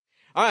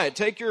All right,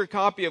 take your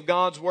copy of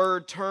God's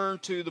Word, turn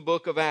to the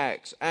book of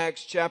Acts.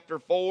 Acts chapter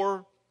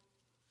 4.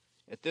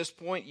 At this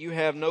point, you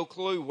have no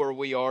clue where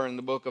we are in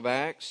the book of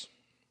Acts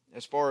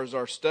as far as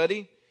our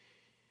study.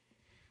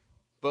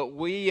 But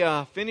we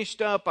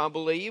finished up, I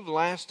believe,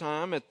 last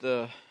time at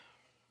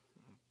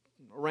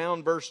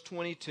around verse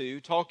 22,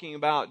 talking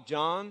about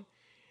John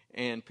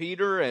and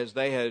Peter as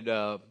they had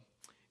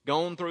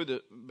gone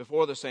through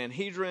before the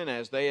Sanhedrin,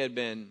 as they had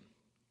been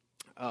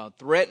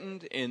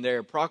threatened in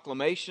their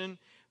proclamation.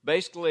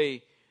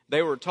 Basically,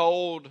 they were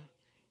told,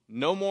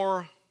 no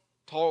more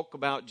talk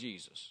about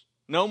Jesus.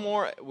 No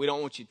more, we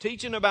don't want you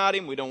teaching about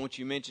Him. We don't want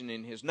you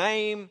mentioning His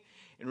name.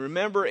 And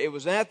remember, it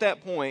was at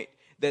that point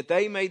that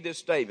they made this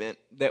statement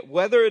that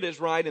whether it is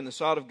right in the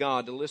sight of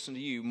God to listen to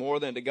you more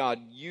than to God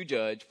you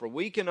judge, for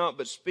we cannot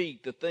but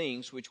speak the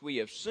things which we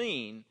have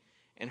seen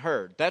and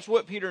heard. That's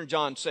what Peter and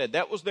John said.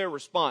 That was their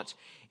response,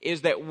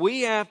 is that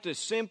we have to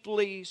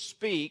simply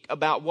speak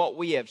about what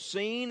we have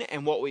seen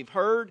and what we've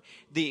heard,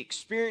 the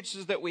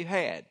experiences that we've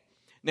had.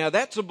 Now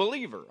that's a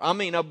believer.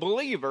 A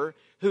believer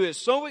who has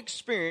so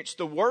experienced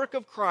the work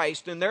of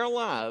Christ in their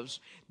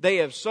lives, they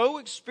have so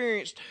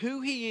experienced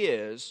who He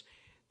is,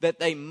 that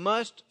they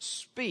must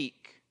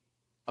speak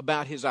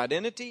about His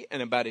identity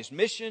and about His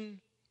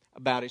mission,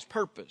 about His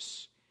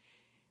purpose.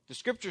 The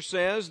Scripture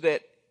says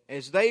that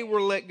as they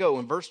were let go,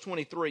 in verse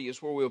 23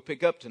 is where we'll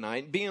pick up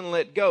tonight, being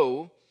let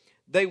go,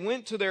 they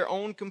went to their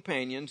own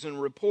companions and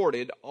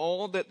reported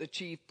all that the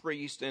chief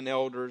priests and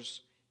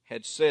elders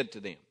had said to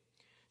them.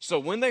 So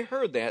when they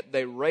heard that,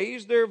 they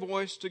raised their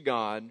voice to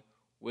God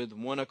with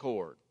one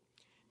accord.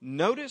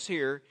 Notice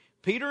here,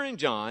 Peter and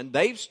John,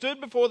 they've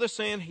stood before the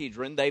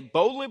Sanhedrin. They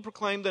boldly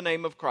proclaimed the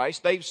name of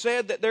Christ. They've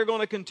said that they're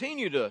going to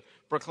continue to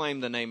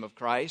proclaim the name of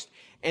Christ.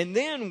 And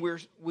then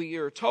we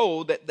are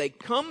told that they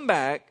come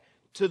back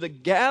to the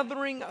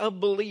gathering of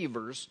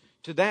believers,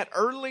 to that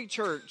early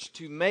church,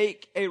 to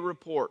make a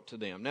report to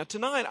them. Now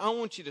tonight I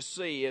want you to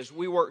see, as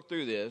we work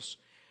through this,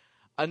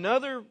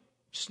 another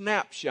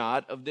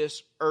snapshot of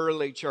this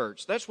early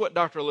church. That's what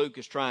Dr. Luke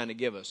is trying to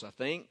give us, I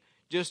think.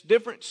 Just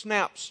different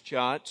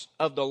snapshots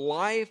of the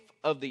life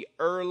of the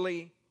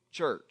early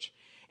church.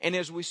 And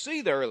as we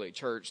see the early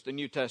church, the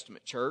New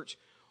Testament church,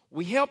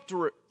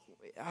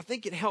 I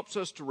think it helps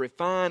us to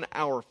refine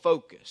our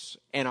focus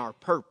and our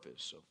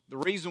purpose, the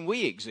reason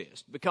we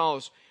exist.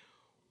 Because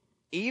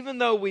even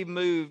though we've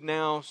moved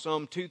now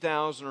some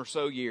 2,000 or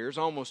so years,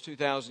 almost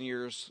 2,000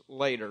 years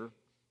later,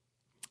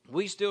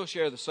 we still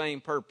share the same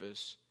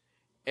purpose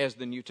as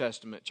the New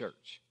Testament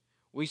church.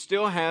 We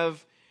still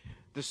have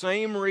the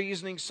same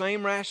reasoning,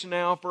 same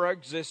rationale for our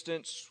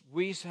existence.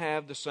 We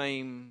have the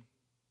same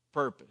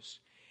purpose.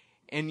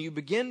 And you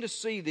begin to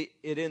see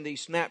it in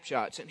these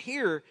snapshots. And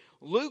here,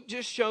 Luke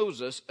just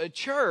shows us a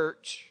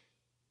church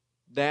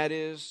that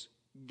is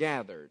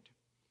gathered.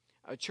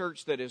 A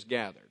church that is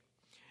gathered.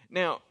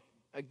 Now,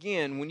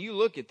 again, when you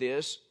look at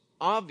this,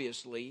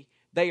 obviously,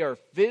 they are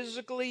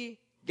physically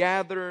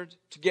gathered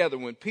together.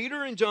 When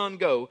Peter and John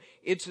go,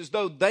 it's as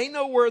though they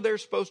know where they're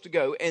supposed to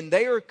go, and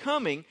they are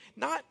coming,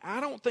 I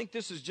don't think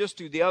this is just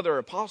to the other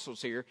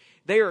apostles here,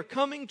 they are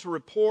coming to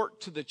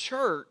report to the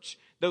church,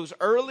 those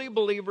early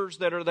believers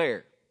that are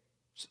there.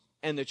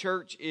 And the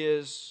church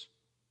is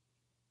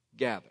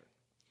gathered.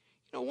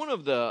 You know, one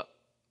of the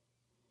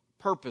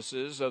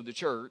purposes of the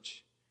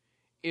church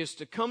is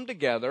to come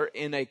together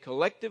in a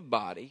collective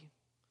body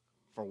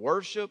for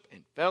worship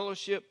and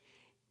fellowship.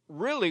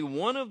 Really,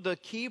 one of the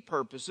key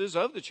purposes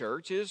of the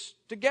church is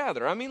to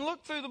gather.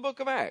 Look through the book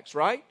of Acts,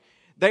 right?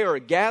 They are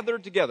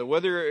gathered together,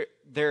 whether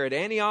they're at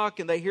Antioch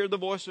and they hear the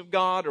voice of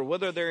God, or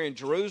whether they're in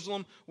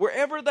Jerusalem,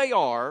 wherever they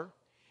are,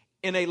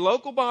 in a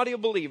local body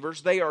of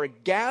believers, they are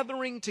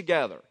gathering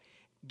together.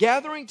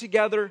 Gathering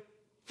together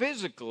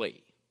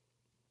physically.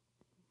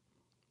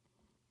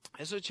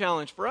 It's a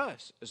challenge for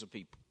us as a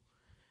people.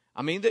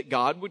 That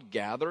God would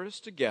gather us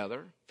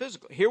together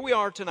physically. Here we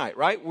are tonight,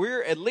 right?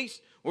 We're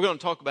going to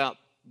talk about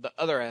the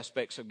other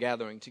aspects of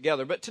gathering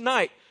together. But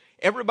tonight,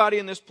 everybody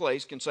in this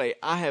place can say,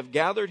 I have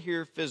gathered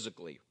here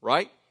physically,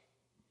 right?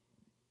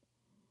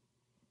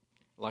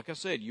 Like I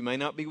said, you may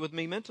not be with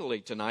me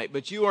mentally tonight,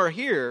 but you are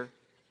here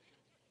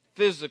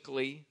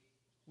physically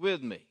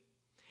with me.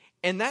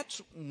 And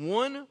that's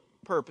one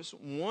purpose,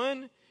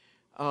 one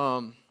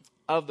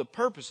of the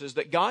purposes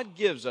that God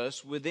gives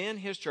us within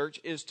His church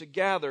is to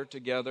gather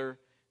together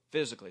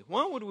physically.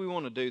 Why would we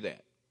want to do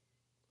that?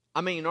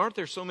 Aren't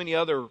there so many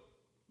other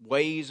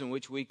ways in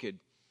which we could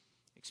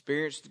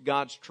experience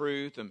God's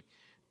truth?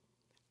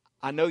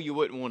 I know you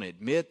wouldn't want to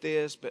admit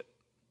this, but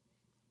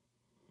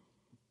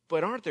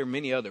aren't there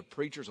many other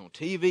preachers on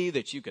TV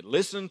that you could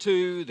listen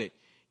to, that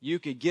you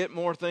could get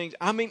more things?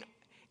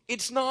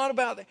 It's not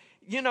about that.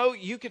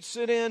 You could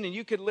sit in and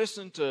you could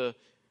listen to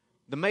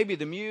maybe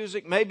the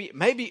music,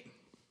 maybe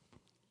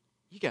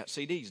you got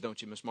CDs,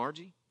 don't you, Miss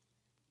Margie?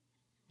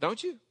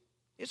 Don't you?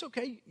 It's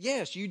okay.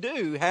 Yes, you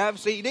do have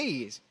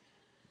CDs.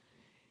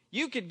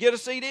 You could get a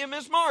CD of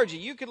Miss Margie.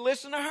 You could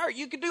listen to her.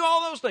 You could do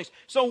all those things.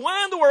 So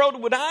why in the world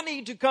would I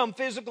need to come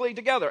physically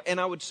together? And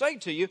I would say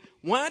to you,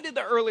 why did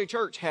the early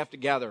church have to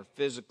gather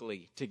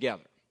physically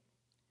together?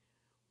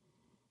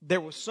 There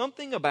was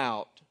something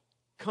about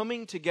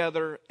coming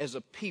together as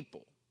a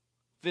people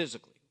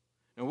physically.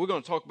 And we're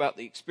going to talk about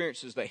the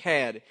experiences they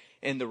had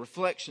and the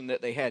reflection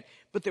that they had.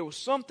 But there was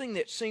something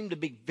that seemed to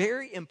be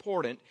very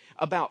important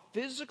about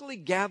physically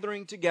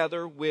gathering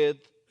together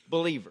with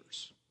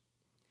believers.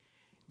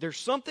 There's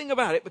something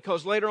about it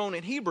because later on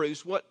in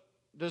Hebrews, what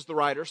does the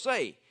writer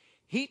say?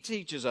 He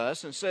teaches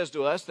us and says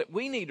to us that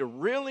we need to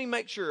really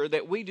make sure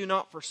that we do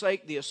not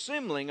forsake the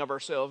assembling of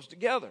ourselves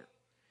together.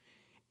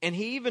 And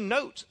he even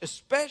notes,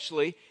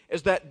 especially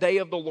as that day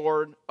of the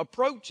Lord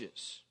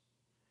approaches.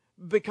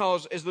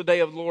 Because as the day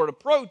of the Lord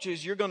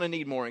approaches, you're going to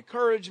need more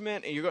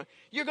encouragement and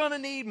you're going to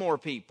need more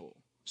people.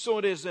 So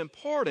it is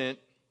important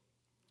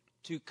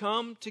to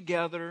come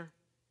together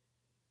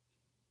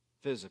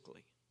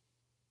physically.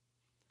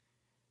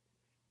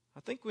 I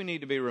think we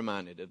need to be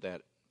reminded of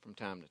that from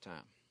time to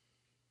time.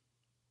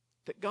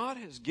 That God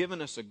has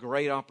given us a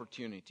great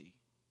opportunity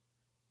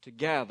to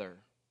gather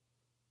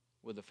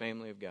with the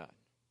family of God.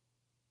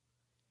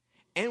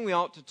 And we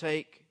ought to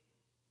take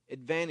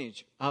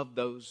advantage of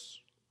those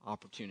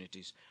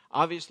opportunities.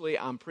 Obviously,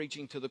 I'm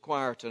preaching to the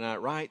choir tonight,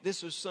 right?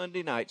 This is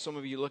Sunday night. Some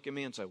of you look at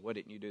me and say, "Why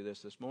didn't you do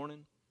this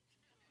morning?"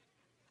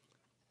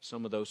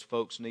 Some of those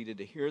folks needed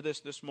to hear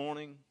this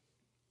morning.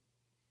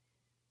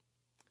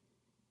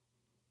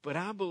 But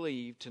I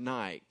believe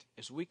tonight,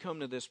 as we come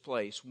to this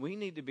place, we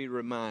need to be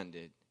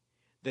reminded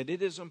that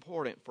it is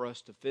important for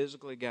us to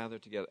physically gather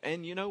together.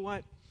 And you know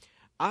what?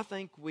 I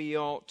think we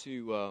ought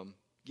to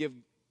give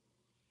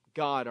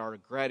God our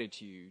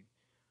gratitude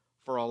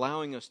for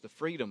allowing us the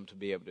freedom to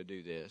be able to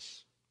do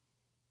this.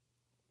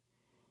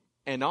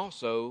 And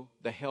also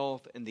the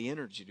health and the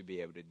energy to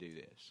be able to do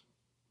this.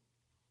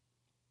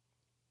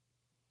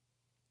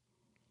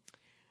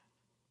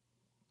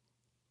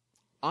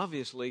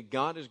 Obviously,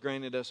 God has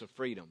granted us a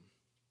freedom,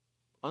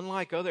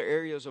 unlike other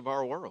areas of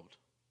our world,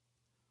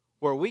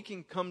 where we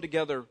can come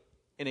together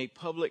in a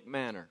public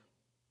manner.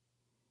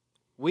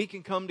 We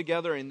can come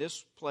together in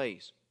this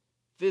place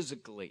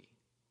physically,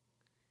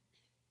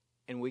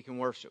 and we can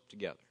worship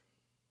together.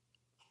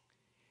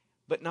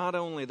 But not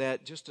only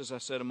that, just as I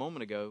said a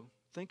moment ago,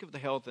 think of the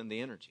health and the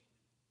energy.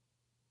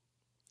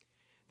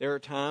 There are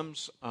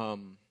times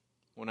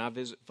when I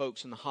visit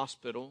folks in the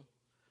hospital,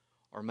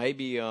 or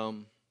maybe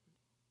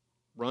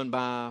run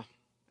by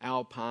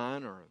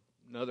Alpine or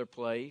another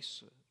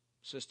place,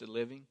 assisted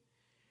living,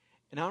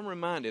 and I'm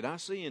reminded, I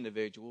see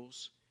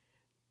individuals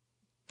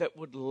that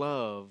would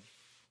love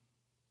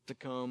to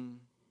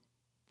come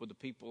with the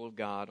people of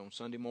God on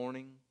Sunday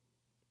morning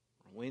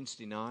or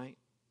Wednesday night.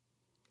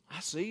 I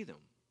see them.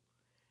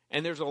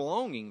 And there's a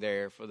longing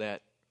there for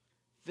that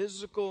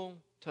physical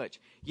touch.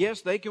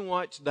 Yes, they can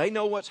watch, they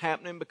know what's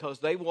happening because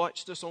they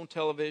watched us on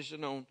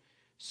television on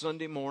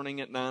Sunday morning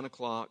at 9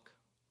 o'clock.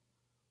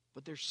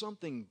 But there's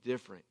something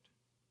different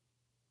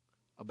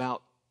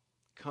about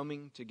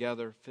coming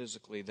together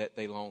physically that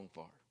they long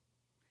for.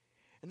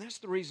 And that's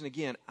the reason,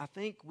 again, I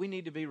think we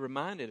need to be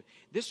reminded.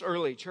 This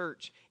early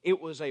church,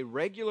 it was a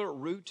regular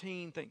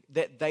routine thing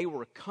that they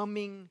were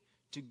coming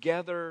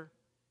together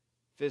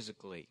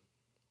physically.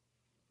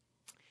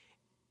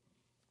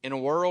 In a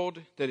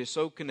world that is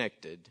so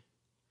connected,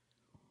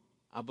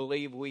 I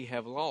believe we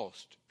have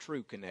lost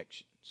true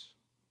connections.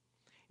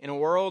 In a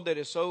world that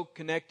is so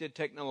connected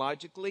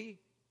technologically,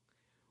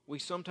 we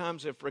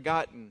sometimes have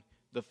forgotten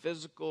the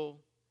physical,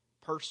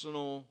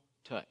 personal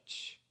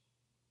touch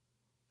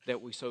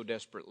that we so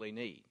desperately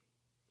need.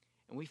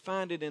 And we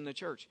find it in the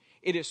church.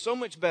 It is so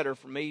much better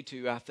for me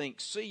to, I think,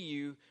 see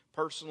you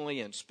personally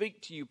and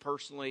speak to you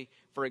personally,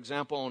 for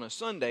example, on a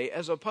Sunday,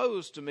 as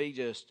opposed to me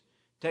just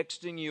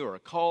texting you or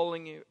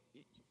calling you,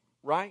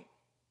 right?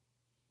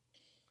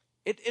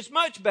 It's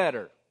much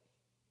better.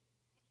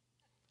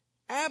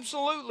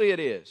 Absolutely it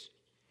is.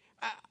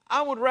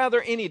 I would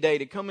rather any day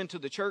to come into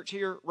the church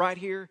here, right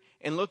here,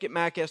 and look at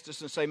Mac Estes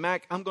and say,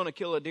 "Mac, I'm going to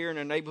kill a deer in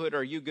our neighborhood.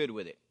 Are you good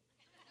with it?"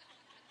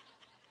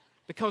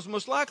 Because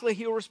most likely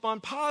he'll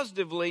respond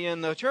positively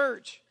in the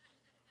church.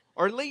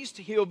 Or at least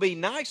he'll be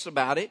nice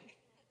about it,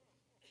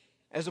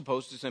 as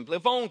opposed to simply a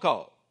phone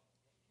call.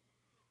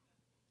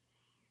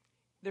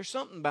 There's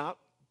something about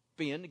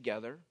being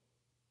together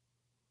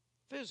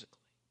physically.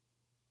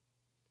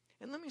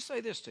 And let me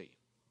say this to you.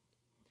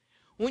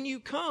 When you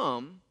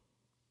come,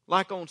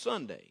 like on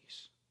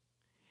Sundays,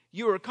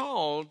 you are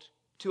called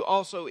to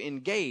also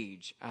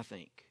engage, I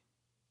think,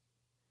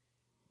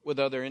 with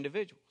other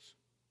individuals.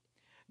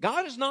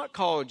 God has not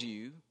called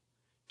you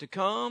to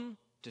come,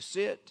 to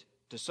sit,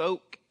 to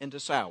soak, and to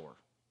sour.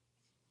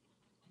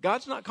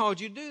 God's not called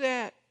you to do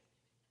that.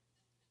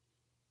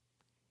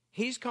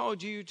 He's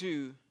called you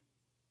to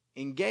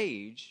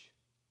engage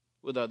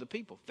with other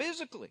people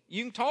physically.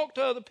 You can talk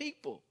to other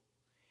people.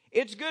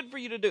 It's good for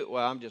you to do it.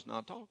 Well, I'm just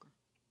not a talker.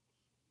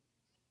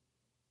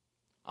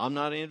 I'm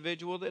not an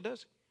individual that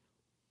does it.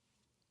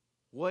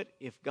 What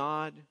if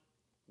God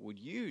would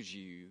use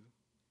you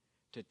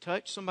to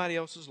touch somebody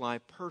else's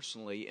life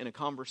personally in a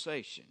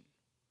conversation.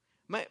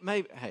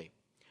 Maybe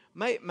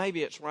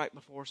it's right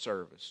before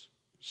service.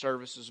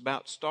 Service is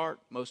about to start.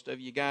 Most of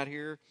you got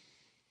here.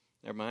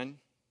 Never mind.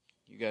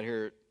 You got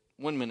here at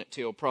 1 minute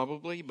till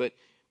probably. But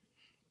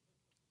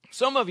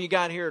some of you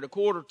got here at a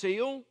quarter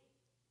till.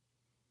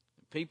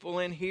 People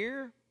in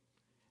here,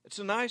 it's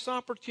a nice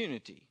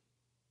opportunity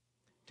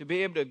to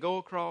be able to go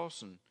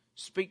across and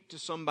speak to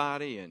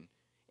somebody and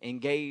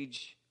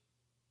engage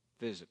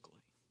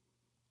physically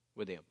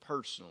with them,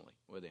 personally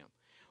with them.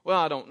 Well,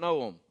 I don't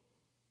know them.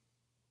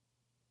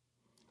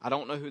 I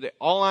don't know who they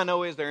are. All I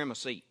know is they're in my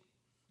seat.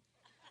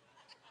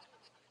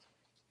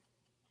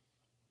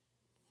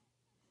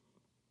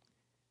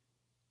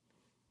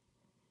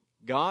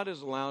 God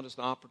has allowed us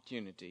the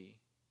opportunity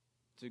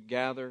to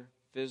gather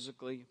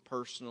physically,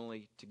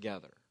 personally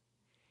together.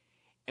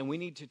 And we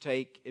need to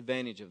take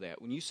advantage of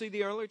that. When you see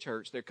the early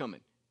church, they're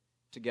coming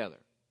together.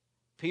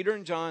 Peter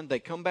and John, they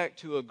come back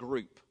to a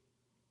group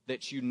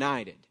that's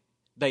united.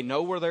 They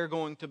know where they're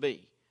going to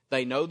be.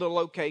 They know the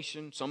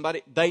location.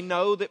 They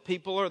know that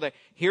people are there.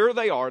 Here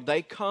they are.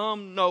 They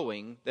come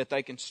knowing that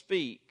they can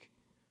speak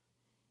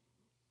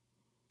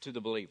to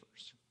the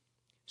believers.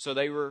 So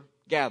they were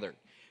gathered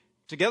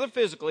together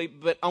physically,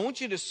 but I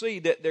want you to see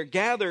that they're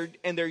gathered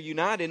and they're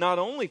united not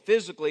only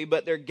physically,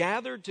 but they're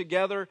gathered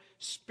together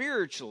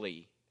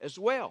spiritually as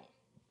well.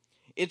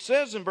 It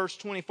says in verse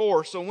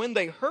 24, so when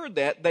they heard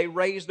that, they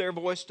raised their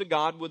voice to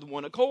God with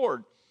one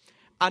accord.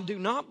 I do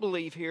not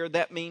believe here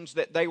that means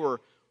that they were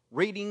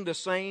reading the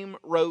same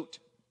rote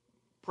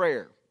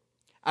prayer.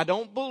 I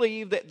don't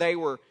believe that they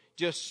were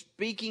just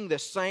speaking the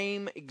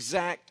same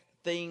exact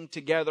thing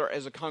together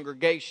as a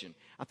congregation.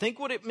 I think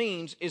what it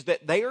means is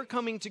that they are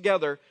coming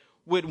together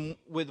with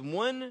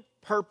one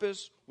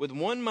purpose, with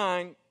one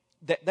mind,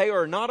 that they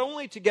are not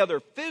only together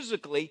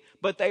physically,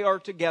 but they are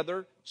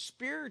together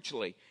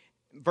spiritually.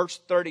 Verse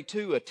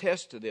 32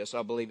 attests to this,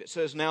 I believe. It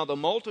says, now the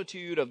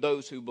multitude of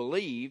those who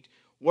believed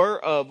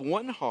were of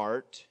one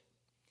heart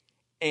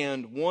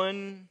and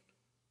one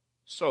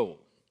soul.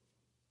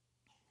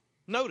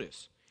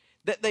 Notice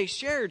that they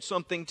shared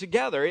something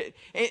together.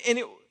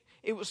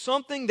 It was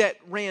something that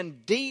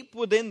ran deep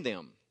within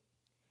them,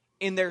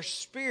 in their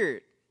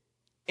spirit,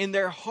 in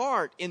their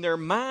heart, in their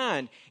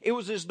mind. It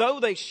was as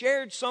though they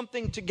shared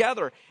something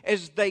together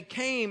as they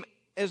came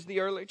as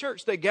the early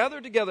church. They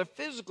gathered together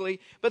physically,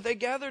 but they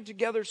gathered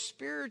together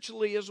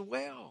spiritually as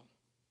well.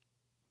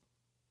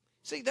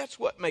 See, that's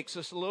what makes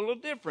us a little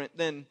different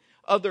than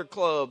other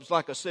clubs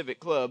like a civic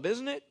club,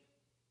 isn't it?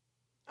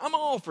 I'm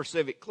all for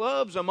civic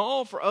clubs. I'm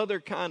all for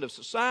other kind of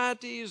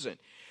societies and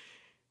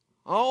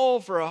all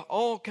for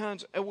all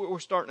kinds. We're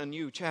starting a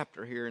new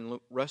chapter here in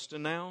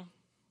Ruston now.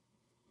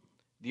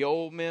 The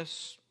Ole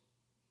Miss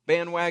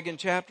bandwagon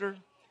chapter,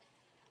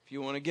 if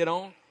you want to get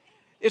on.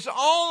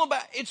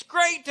 It's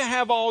great to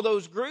have all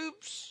those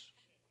groups.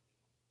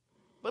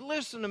 But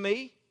listen to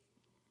me.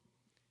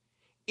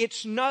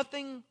 It's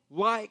nothing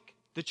like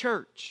the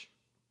church.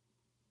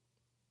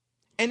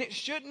 And it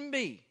shouldn't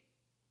be.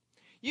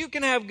 You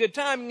can have a good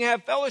time, you can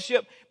have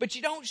fellowship, but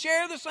you don't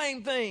share the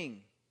same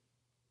thing.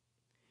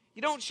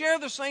 You don't share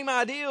the same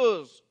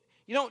ideals.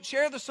 You don't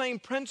share the same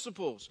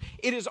principles.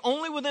 It is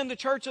only within the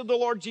church of the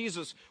Lord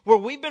Jesus, where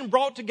we've been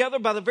brought together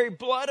by the very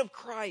blood of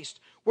Christ,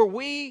 where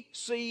we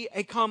see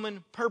a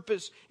common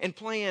purpose and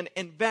plan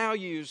and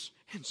values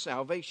and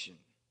salvation.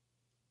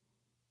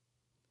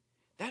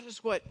 That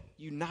is what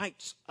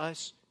unites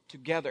us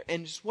together,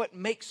 and it's what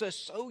makes us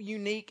so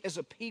unique as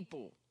a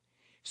people,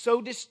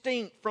 so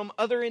distinct from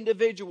other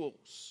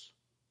individuals,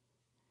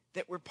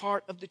 that we're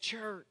part of the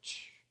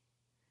church.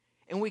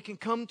 And we can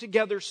come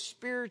together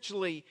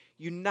spiritually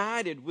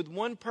united with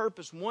one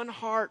purpose, one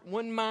heart,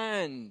 one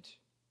mind.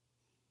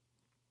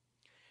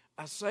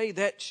 I say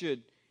that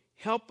should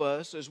help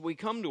us as we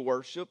come to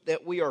worship,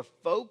 that we are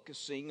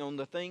focusing on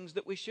the things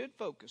that we should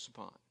focus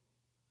upon.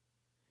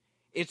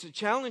 It's a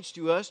challenge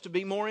to us to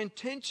be more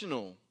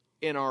intentional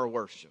in our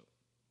worship.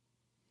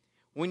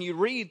 When you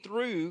read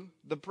through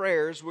the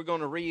prayers we're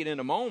going to read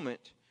in a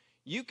moment,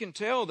 you can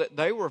tell that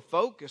they were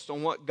focused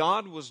on what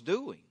God was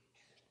doing.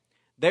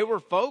 They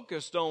were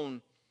focused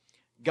on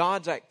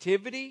God's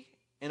activity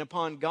and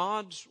upon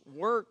God's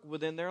work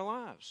within their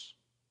lives.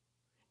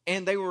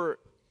 And they were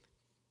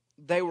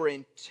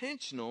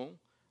intentional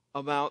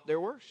about their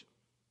worship.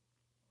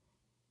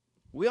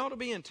 We ought to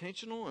be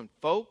intentional and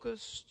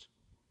focused,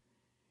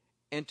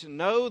 and to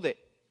know that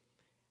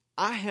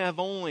I have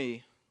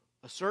only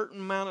a certain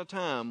amount of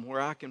time where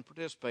I can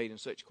participate in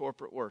such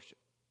corporate worship.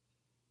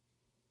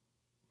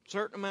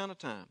 Certain amount of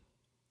time.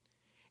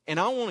 And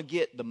I want to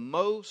get the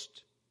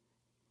most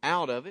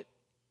out of it,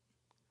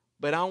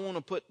 but I want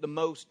to put the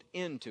most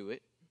into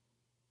it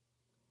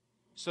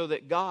so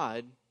that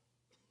God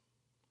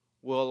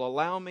will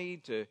allow me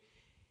to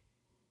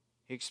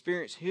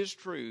experience His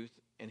truth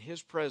and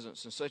His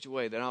presence in such a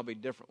way that I'll be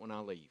different when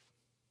I leave.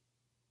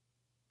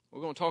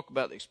 We're going to talk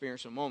about the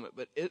experience in a moment,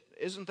 but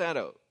isn't that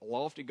a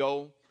lofty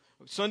goal?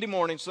 Sunday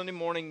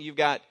morning, you've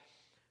got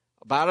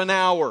about an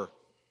hour.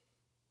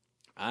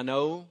 I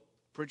know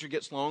Preacher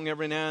gets long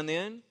every now and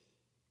then,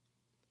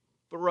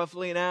 but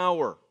roughly an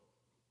hour.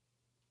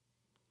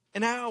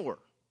 An hour.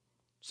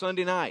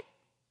 Sunday night.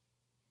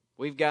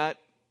 We've got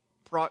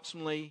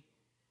approximately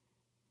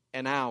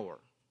an hour.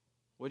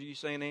 What are you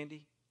saying,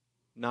 Andy?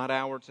 Not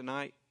hour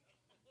tonight?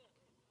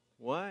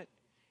 What?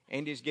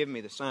 Andy's giving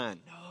me the sign.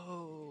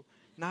 No,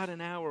 not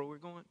an hour. We're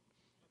going.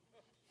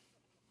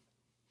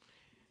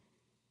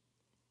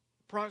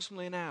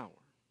 Approximately an hour.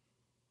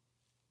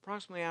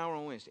 Approximately an hour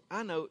on Wednesday.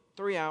 I know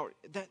 3 hours.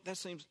 That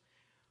seems.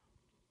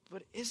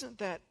 But isn't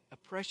that a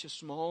precious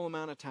small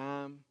amount of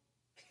time?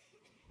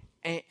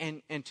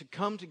 And to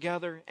come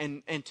together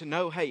and to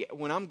know, hey,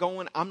 when I'm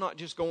going, I'm not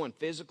just going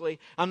physically.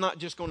 I'm not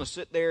just going to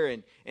sit there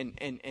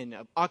and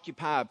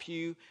occupy a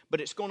pew, but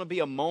it's going to be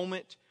a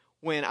moment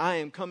when I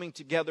am coming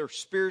together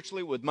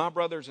spiritually with my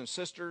brothers and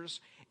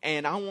sisters,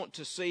 and I want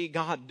to see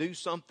God do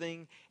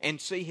something and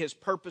see His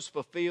purpose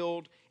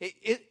fulfilled.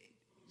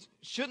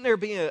 Shouldn't there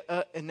be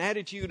an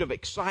attitude of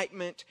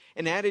excitement,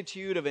 an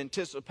attitude of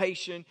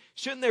anticipation?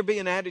 Shouldn't there be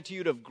an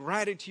attitude of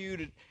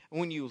gratitude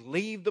when you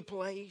leave the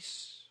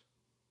place?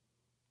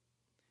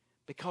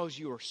 Because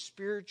you are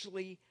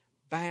spiritually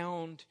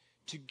bound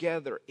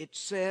together. It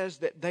says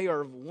that they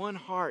are of one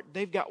heart.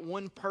 They've got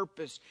one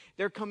purpose.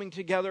 They're coming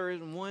together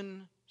in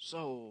one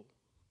soul.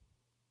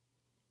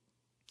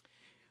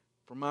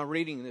 For my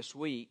reading this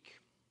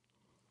week,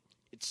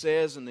 it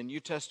says in the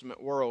New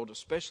Testament world,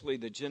 especially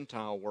the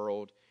Gentile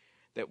world,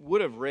 that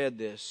would have read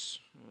this,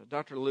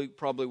 Dr. Luke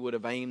probably would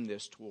have aimed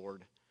this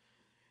toward,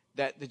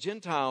 that the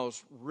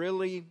Gentiles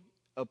really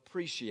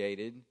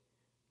appreciated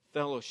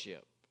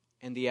fellowship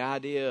and the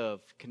idea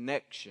of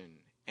connection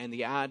and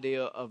the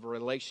idea of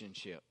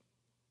relationship,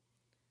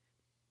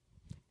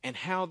 and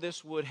how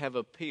this would have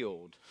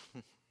appealed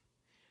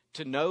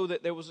to know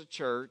that there was a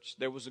church,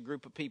 there was a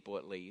group of people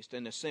at least,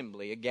 an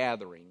assembly, a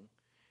gathering,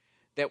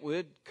 that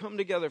would come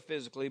together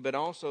physically, but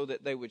also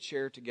that they would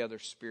share together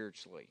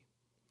spiritually.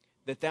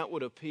 That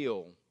would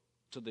appeal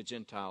to the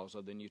Gentiles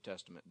of the New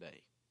Testament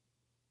day.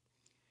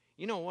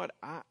 You know what?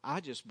 I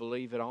just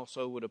believe it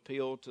also would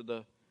appeal to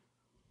the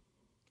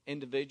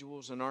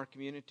individuals in our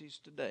communities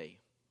today.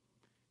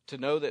 To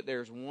know that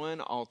there's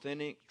one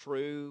authentic,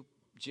 true,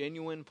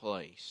 genuine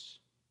place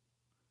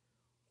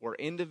where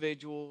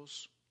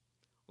individuals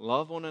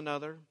love one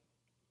another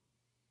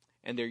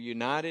and they're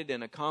united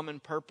in a common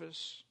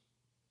purpose,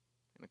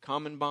 in a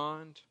common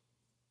bond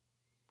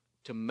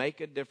to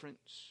make a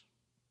difference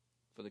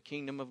for the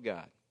kingdom of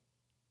God.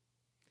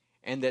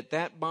 And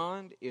that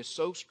bond is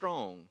so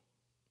strong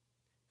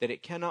that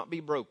it cannot be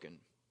broken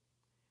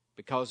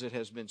because it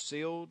has been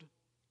sealed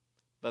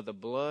by the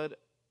blood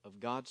of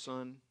God's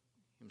Son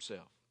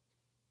Himself.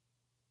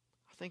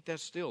 I think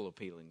that's still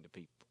appealing to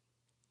people.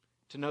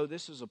 To know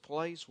this is a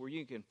place where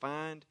you can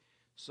find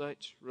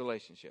such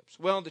relationships.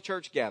 Well, the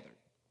church gathered.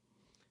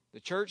 The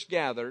church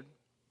gathered,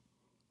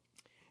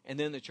 and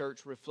then the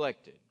church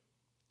reflected.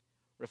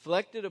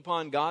 Reflected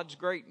upon God's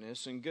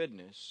greatness and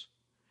goodness,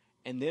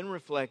 and then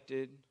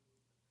reflected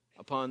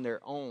upon their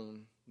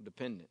own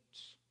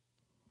dependence.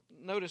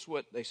 Notice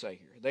what they say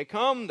here. They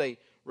come, they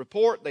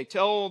report, they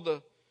tell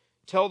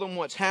them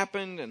what's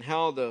happened and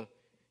how the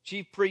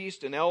chief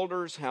priests and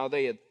elders, how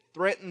they had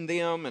threatened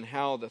them and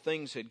how the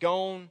things had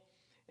gone.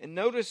 And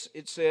notice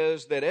it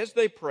says that as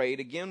they prayed,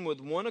 again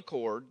with one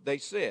accord, they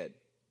said,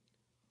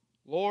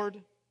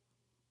 Lord,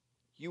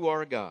 you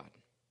are God,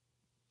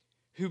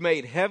 who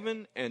made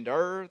heaven and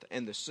earth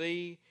and the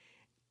sea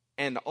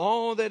and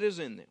all that is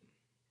in them,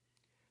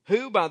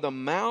 who by the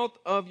mouth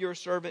of your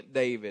servant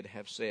David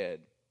have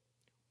said,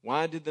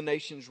 why did the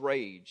nations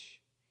rage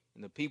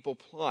and the people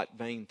plot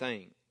vain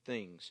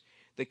things?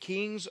 The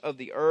kings of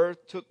the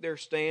earth took their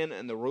stand,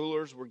 and the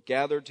rulers were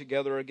gathered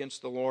together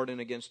against the Lord and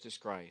against His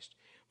Christ.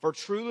 For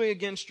truly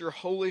against your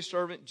holy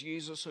servant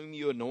Jesus, whom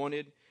you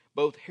anointed,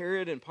 both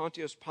Herod and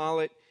Pontius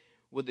Pilate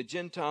with the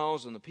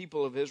Gentiles and the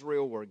people of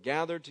Israel were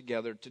gathered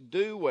together to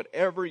do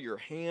whatever your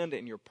hand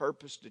and your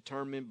purpose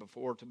determined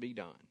before to be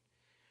done.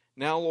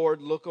 Now,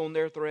 Lord, look on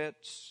their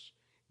threats.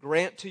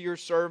 Grant to your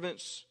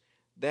servants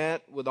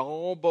that with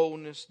all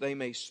boldness they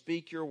may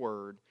speak your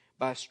word,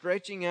 by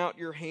stretching out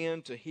your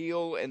hand to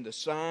heal, and the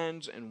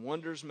signs and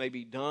wonders may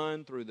be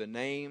done through the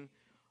name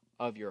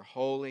of your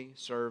holy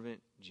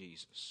servant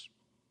Jesus.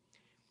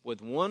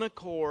 With one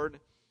accord,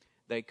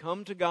 they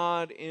come to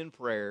God in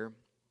prayer,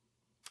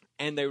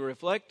 and they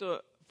reflect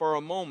for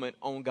a moment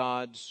on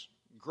God's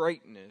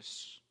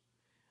greatness,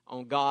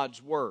 on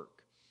God's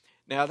work.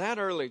 Now, that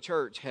early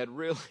church had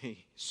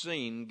really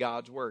seen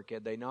God's work,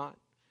 had they not?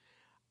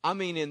 I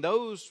mean, in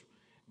those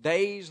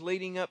days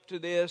leading up to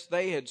this,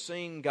 they had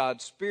seen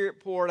God's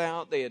Spirit poured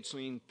out. They had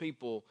seen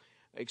people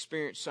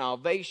experience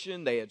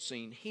salvation. They had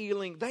seen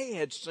healing. They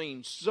had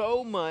seen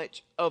so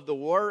much of the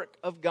work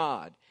of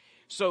God.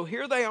 So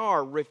here they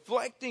are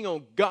reflecting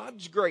on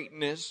God's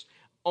greatness,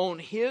 on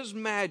His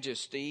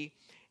majesty,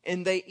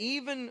 and they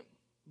even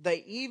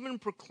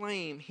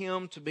proclaim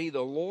Him to be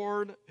the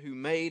Lord who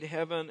made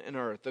heaven and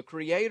earth, the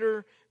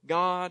Creator,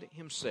 God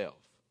Himself.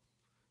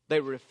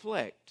 They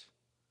reflect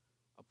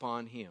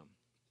upon Him.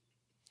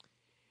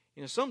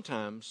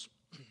 Sometimes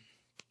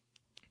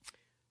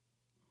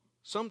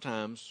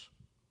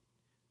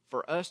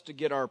for us to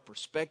get our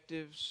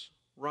perspectives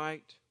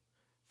right,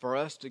 for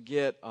us to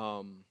get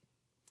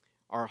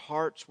our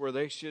hearts where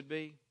they should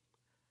be,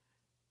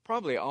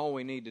 probably all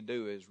we need to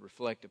do is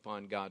reflect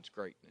upon God's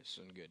greatness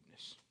and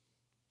goodness.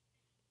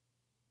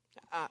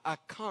 I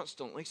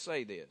constantly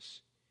say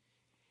this,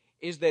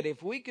 is that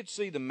if we could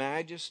see the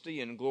majesty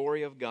and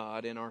glory of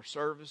God in our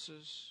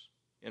services,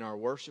 in our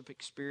worship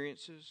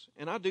experiences,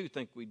 and I do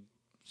think we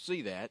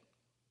see that,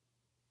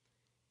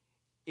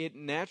 it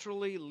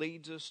naturally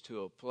leads us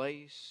to a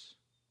place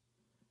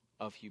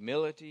of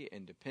humility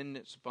and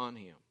dependence upon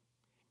Him.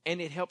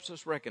 And it helps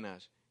us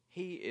recognize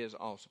He is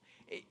awesome.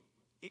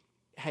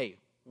 Hey,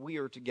 we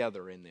are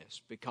together in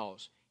this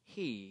because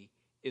He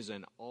is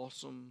an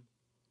awesome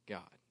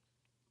God.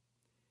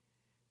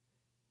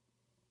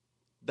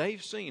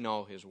 They've seen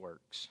all His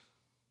works.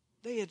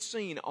 They had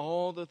seen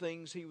all the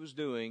things He was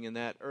doing in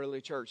that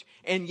early church.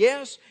 And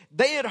yes,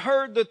 they had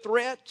heard the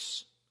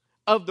threats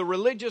of the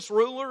religious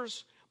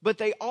rulers, but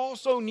they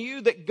also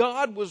knew that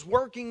God was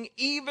working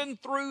even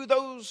through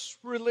those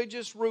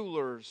religious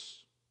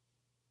rulers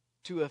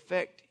to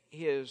effect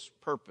His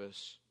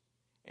purpose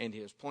and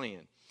His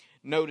plan.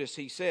 Notice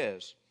they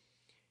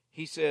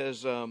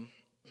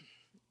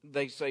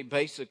say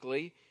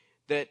basically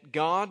that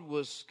God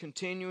was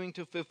continuing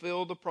to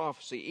fulfill the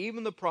prophecy,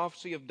 even the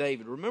prophecy of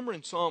David. Remember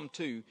in Psalm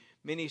 2,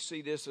 many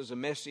see this as a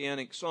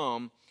messianic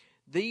psalm.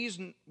 These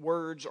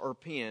words are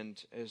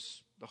penned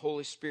as the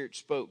Holy Spirit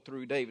spoke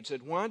through David. It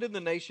said, "Why did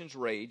the nations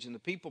rage and the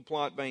people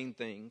plot vain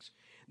things?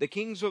 The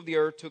kings of the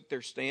earth took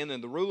their stand,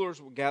 and the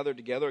rulers were gathered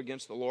together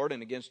against the Lord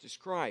and against His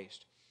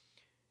Christ."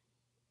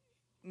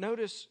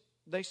 Notice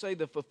they say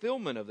the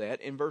fulfillment of that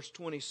in verse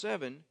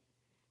 27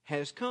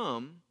 has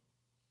come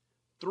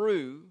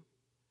through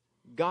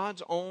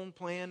God's own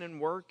plan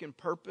and work and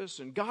purpose,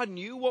 and God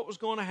knew what was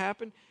going to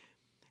happen.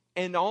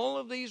 And all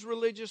of these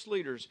religious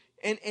leaders,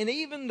 and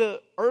even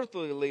the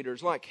earthly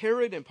leaders like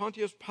Herod and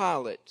Pontius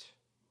Pilate,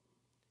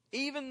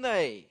 even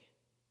they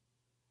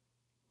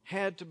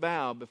had to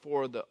bow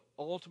before the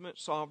ultimate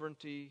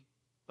sovereignty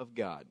of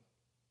God.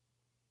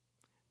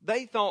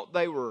 They thought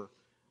they were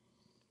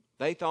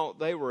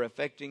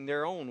affecting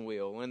their own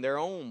will and their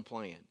own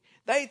plan.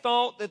 They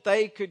thought that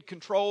they could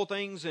control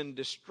things and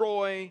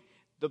destroy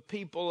the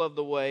people of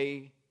the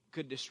way,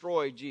 could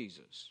destroy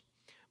Jesus.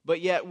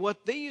 But yet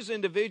what these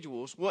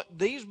individuals, what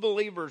these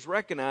believers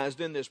recognized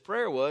in this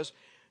prayer was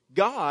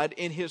God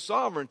in His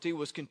sovereignty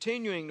was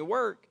continuing to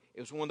work.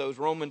 It was one of those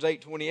Romans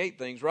 8:28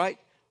 things, right?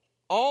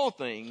 All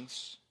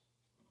things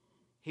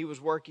He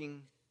was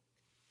working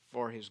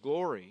for His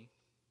glory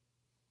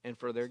and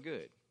for their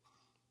good.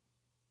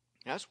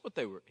 That's what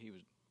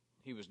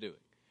He was doing.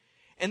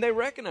 And they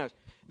recognized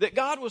that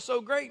God was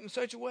so great in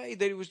such a way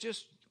that He was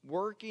just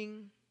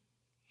working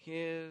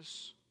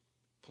His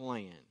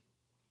plan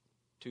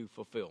to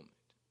fulfillment.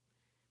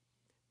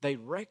 They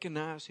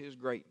recognize His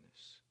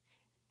greatness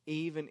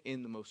even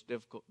in the most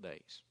difficult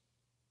days.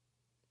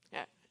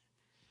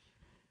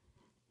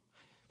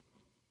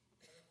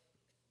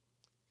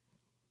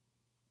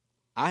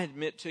 I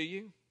admit to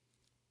you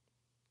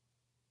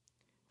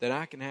that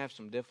I can have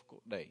some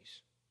difficult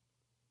days.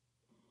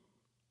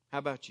 How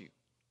about you?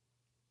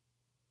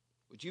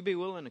 Would you be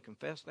willing to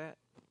confess that?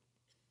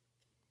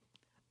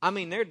 I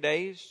mean, there are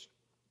days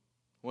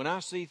when I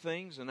see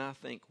things and I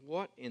think,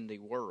 what in the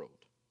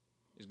world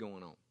is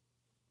going on?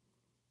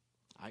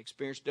 I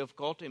experience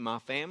difficulty in my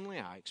family.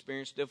 I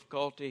experience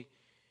difficulty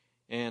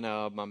in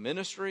my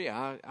ministry.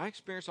 I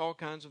experience all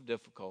kinds of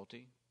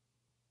difficulty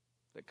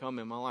that come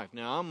in my life.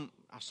 Now,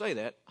 I say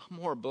that, I'm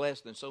more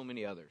blessed than so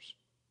many others.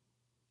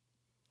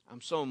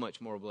 I'm so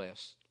much more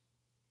blessed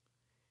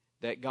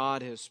that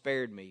God has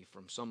spared me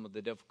from some of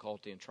the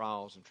difficulty and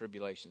trials and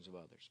tribulations of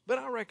others. But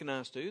I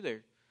recognize, too, there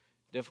are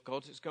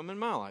difficulties come in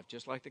my life,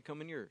 just like they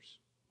come in yours.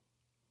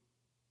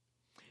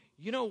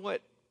 You know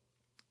what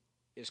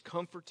is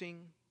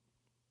comforting,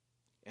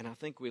 and I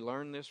think we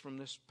learn this from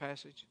this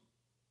passage,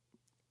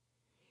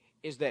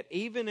 is that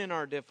even in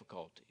our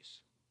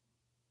difficulties,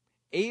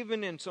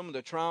 even in some of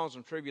the trials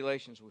and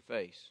tribulations we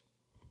face,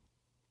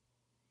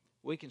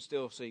 we can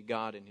still see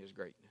God in His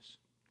greatness.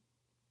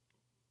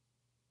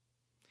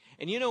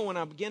 And you know, when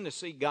I begin to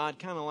see God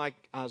kind of like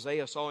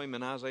Isaiah saw Him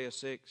in Isaiah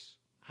 6,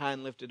 high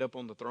and lifted up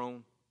on the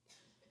throne,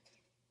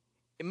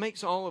 it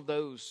makes all of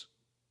those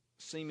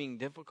seeming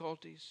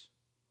difficulties,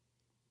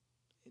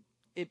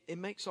 it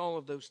makes all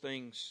of those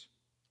things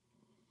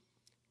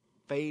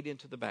fade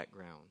into the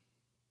background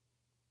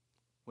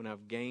when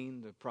I've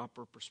gained the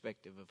proper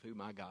perspective of who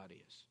my God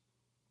is.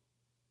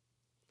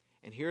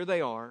 And here they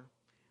are,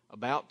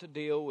 about to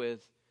deal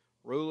with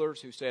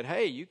rulers who said,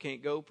 hey, you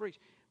can't go preach.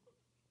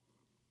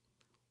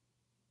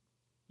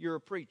 You're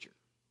a preacher.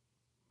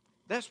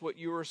 That's what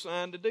you were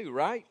assigned to do,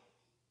 right?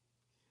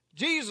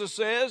 Jesus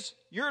says,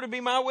 you're to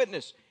be my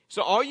witness.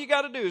 So all you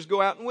got to do is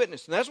go out and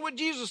witness. And that's what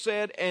Jesus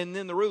said, and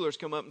then the rulers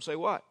come up and say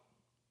what?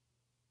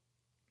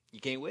 You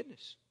can't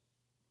witness.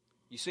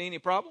 You see any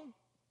problem?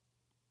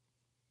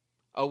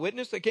 A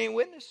witness that can't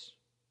witness?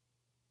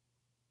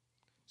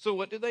 So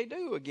what do they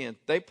do again?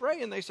 They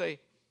pray and they say,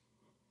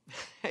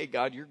 hey,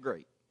 God, you're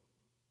great.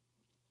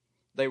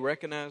 They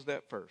recognize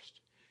that first.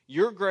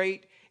 You're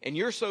great, and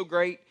you're so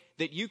great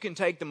that you can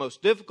take the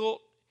most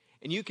difficult,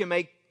 and you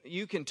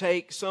can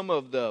take some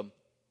of the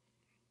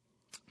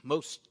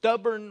most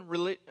stubborn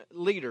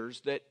leaders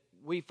that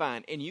we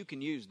find, and you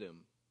can use them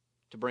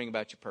to bring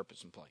about your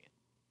purpose and plan.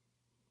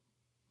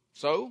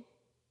 So,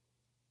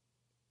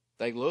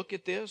 they look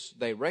at this,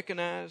 they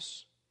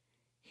recognize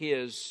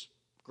His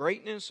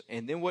greatness,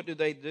 and then what do?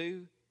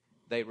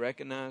 They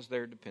recognize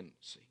their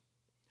dependency.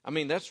 I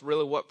mean, that's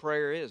really what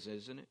prayer is,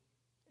 isn't it?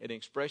 An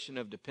expression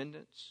of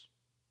dependence.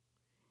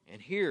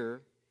 And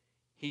here,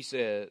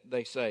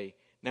 they say,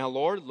 now,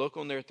 Lord, look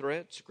on their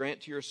threats.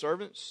 Grant to your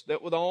servants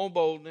that with all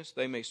boldness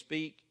they may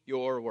speak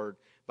your word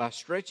by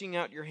stretching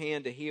out your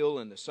hand to heal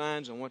and the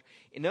signs and what.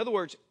 In other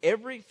words,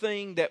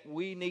 everything that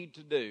we need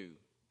to do,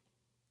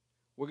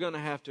 we're going to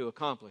have to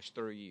accomplish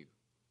through you.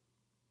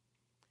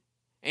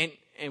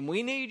 And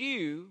we need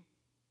you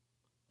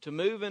to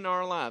move in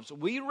our lives.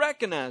 We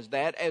recognize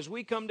that as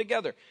we come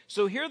together.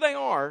 So here they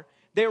are.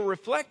 They're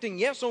reflecting,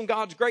 yes, on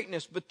God's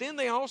greatness, but then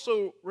they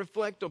also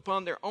reflect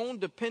upon their own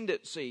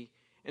dependency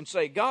and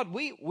say, God,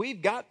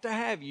 we've got to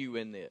have you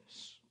in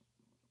this.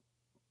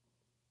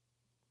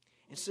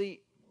 And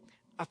see,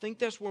 I think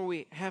that's where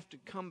we have to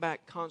come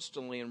back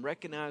constantly and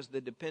recognize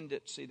the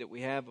dependency that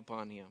we have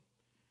upon Him.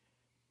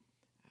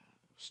 I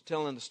was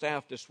telling the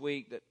staff this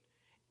week that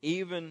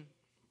even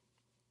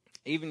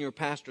your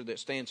pastor that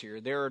stands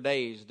here, there are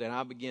days that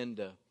I begin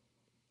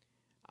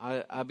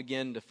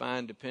to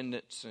find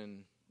dependence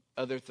in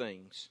other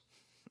things.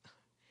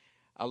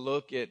 I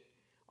look at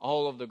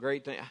all of the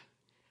great things.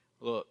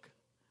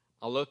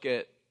 I look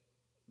at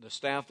the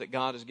staff that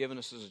God has given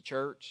us as a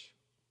church.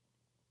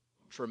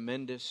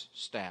 Tremendous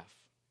staff.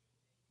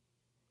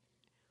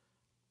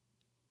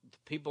 The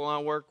people I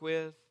work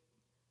with,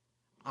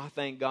 I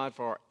thank God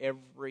for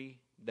every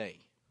day.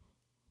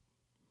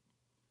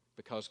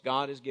 Because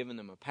God has given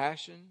them a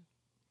passion.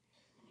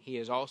 He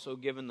has also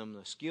given them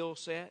the skill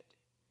set.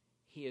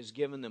 He has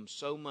given them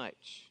so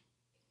much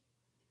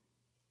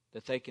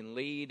that they can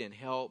lead and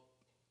help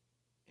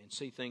and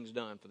see things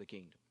done for the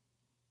kingdom.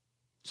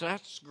 So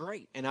that's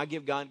great, and I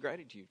give God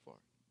gratitude for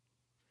it.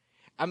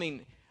 I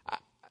mean,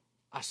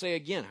 I say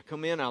again, I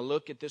come in, I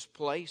look at this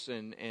place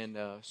and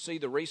see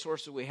the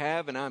resources we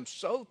have, and I'm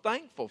so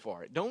thankful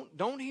for it.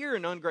 Don't hear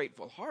an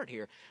ungrateful heart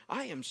here.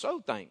 I am so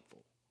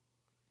thankful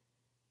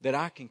that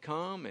I can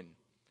come and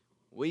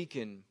we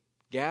can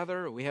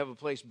gather. We have a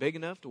place big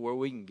enough to where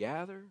we can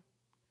gather.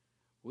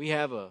 We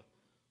have a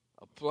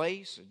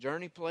place, a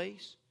journey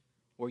place,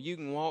 where you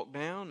can walk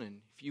down, and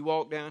if you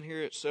walk down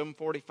here at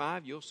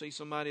 7:45, you'll see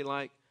somebody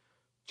like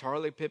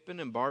Charlie Pippen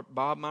and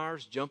Bob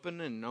Myers jumping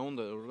and on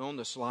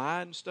the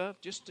slide and stuff.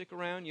 Just stick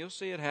around, you'll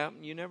see it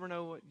happen. You never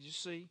know what you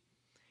see.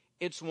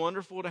 It's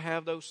wonderful to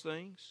have those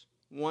things.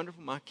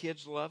 Wonderful. My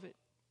kids love it.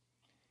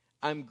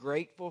 I'm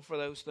grateful for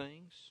those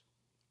things.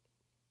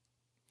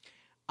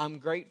 I'm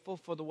grateful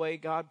for the way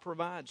God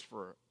provides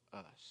for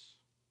us.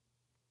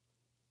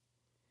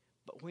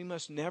 But we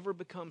must never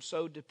become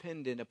so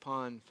dependent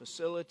upon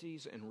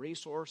facilities and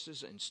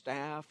resources and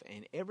staff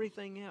and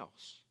everything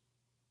else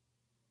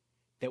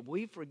that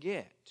we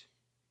forget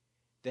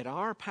that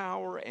our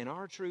power and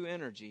our true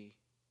energy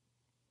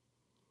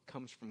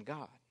comes from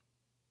God.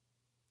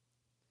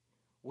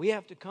 We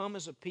have to come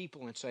as a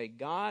people and say,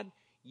 God,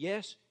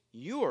 yes,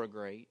 you are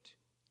great,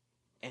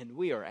 and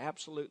we are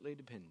absolutely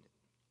dependent.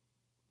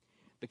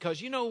 Because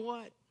you know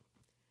what?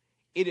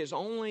 It is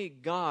only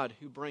God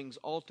who brings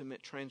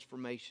ultimate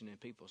transformation in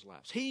people's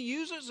lives. He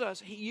uses us.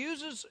 He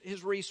uses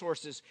His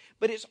resources.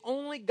 But it's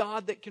only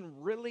God that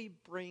can really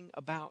bring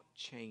about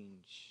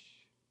change.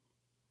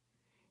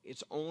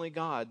 It's only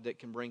God that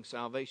can bring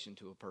salvation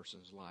to a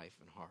person's life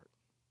and heart.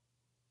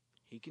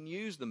 He can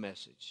use the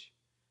message.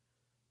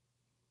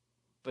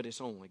 But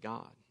it's only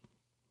God.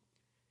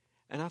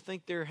 And I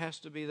think there has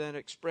to be that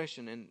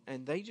expression.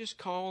 And they just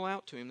call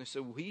out to Him. They say,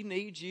 we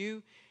need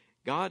you.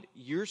 God,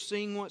 you're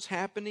seeing what's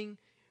happening,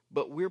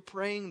 but we're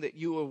praying that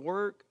you will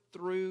work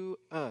through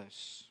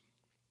us.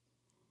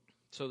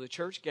 So the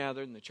church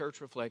gathered and the church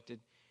reflected.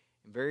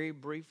 And very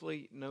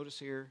briefly, notice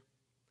here,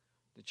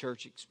 the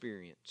church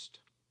experienced.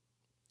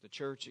 The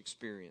church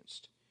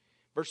experienced.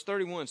 Verse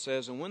 31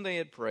 says, and when they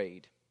had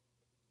prayed,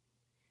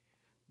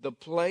 the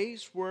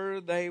place where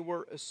they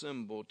were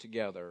assembled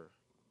together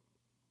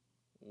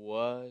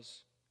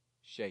was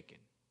shaken.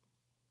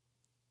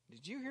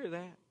 Did you hear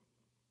that?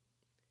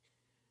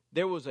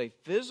 There was a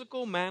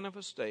physical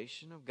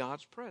manifestation of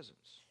God's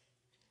presence.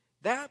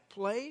 That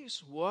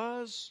place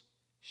was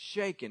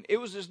shaken. It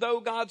was as though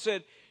God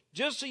said,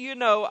 just so you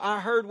know, I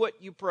heard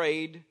what you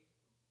prayed.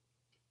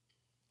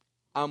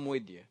 I'm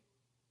with you.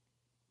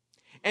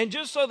 And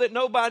just so that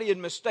nobody would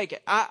mistake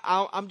it,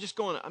 I'm just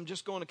going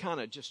to kind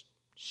of just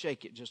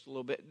shake it just a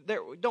little bit.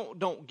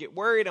 Don't get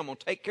worried. I'm going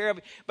to take care of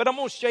it. But I'm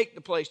going to shake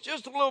the place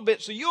just a little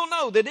bit so you'll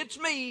know that it's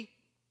me.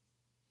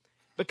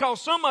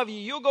 Because some of you,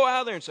 you'll go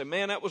out there and say,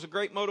 man, that was a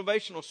great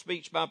motivational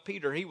speech by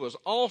Peter. He was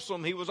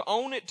awesome. He was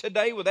on it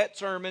today with that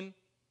sermon.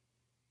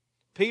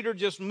 Peter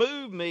just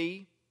moved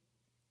me.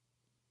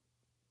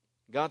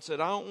 God said,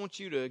 I don't want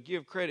you to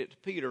give credit to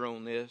Peter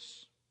on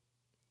this.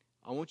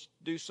 I want you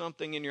to do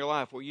something in your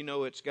life where you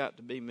know it's got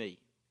to be me.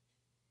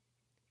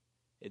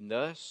 And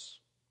thus,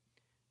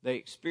 they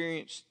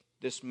experienced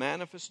this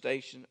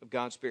manifestation of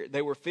God's Spirit.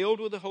 They were filled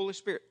with the Holy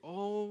Spirit.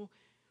 Oh,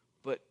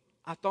 but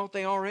I thought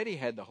they already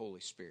had the Holy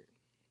Spirit.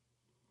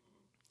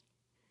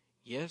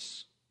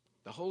 Yes,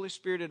 the Holy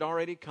Spirit had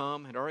already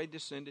come, had already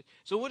descended.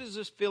 So what does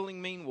this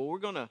filling mean? Well, we're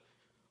going to,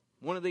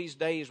 one of these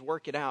days,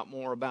 work it out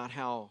more about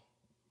how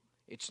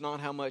it's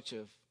not how much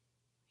of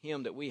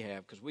Him that we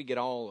have, because we get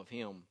all of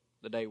Him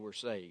the day we're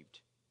saved.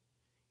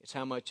 It's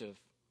how much of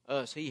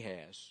us He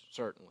has,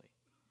 certainly.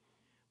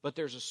 But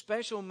there's a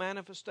special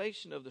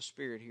manifestation of the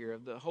Spirit here,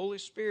 of the Holy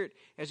Spirit,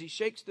 as He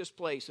shakes this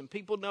place, and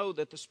people know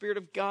that the Spirit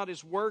of God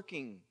is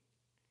working.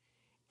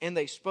 And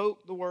they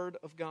spoke the word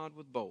of God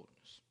with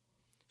boldness.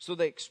 So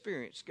they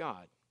experienced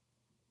God.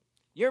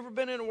 You ever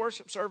been in a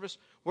worship service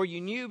where you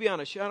knew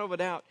beyond a shadow of a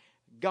doubt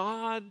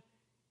God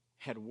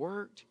had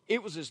worked?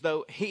 It was as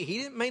though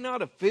He may not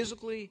have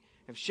physically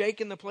have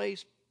shaken the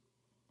place,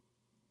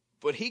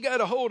 but He got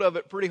a hold of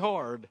it pretty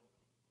hard.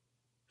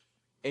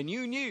 And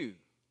you knew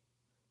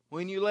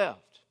when you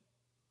left.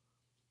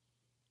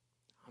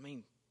 I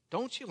mean,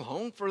 don't you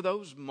long for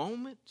those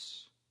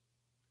moments?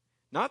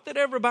 Not that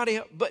everybody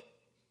else, but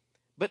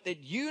that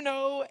you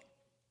know,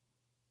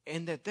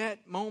 and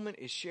that moment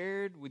is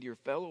shared with your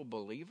fellow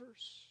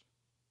believers?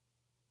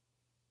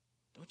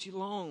 Don't you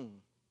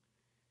long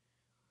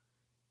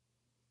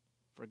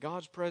for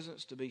God's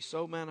presence to be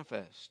so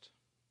manifest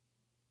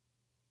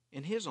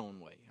in His own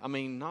way? I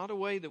mean, not a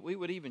way that we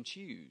would even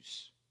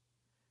choose,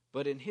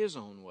 but in His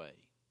own way.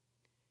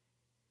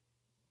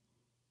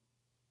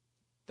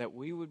 That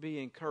we would be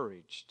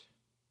encouraged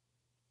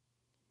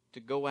to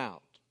go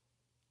out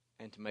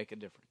and to make a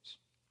difference.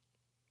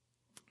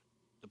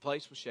 The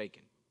place was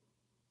shaken.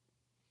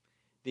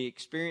 The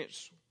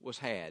experience was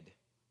had.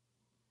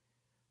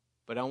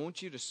 But I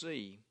want you to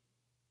see,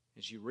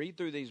 as you read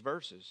through these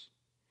verses,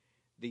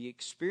 the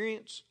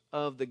experience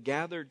of the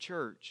gathered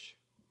church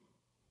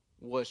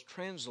was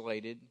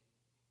translated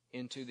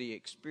into the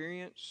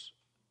experience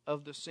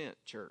of the sent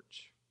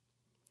church.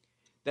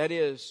 That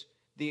is,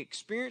 the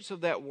experience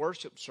of that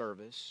worship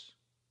service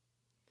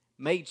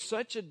made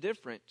such a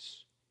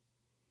difference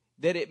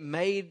that it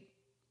made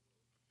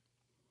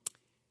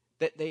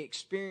that they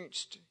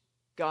experienced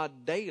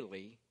God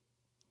daily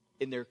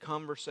in their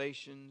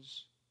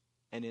conversations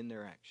and in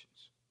their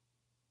actions.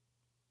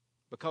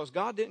 Because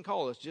God didn't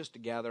call us just to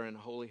gather in a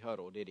holy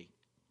huddle, did He?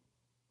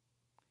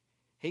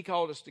 He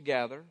called us to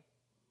gather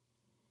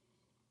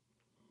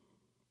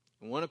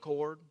in one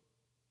accord,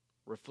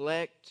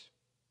 reflect,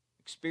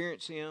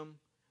 experience Him.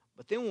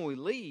 But then when we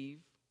leave,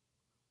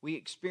 we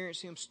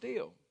experience Him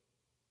still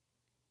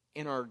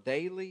in our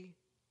daily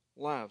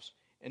lives.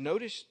 And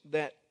notice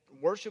that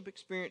worship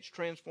experience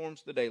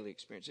transforms the daily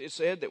experience. It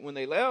said that when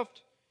they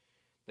left,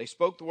 they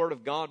spoke the word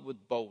of God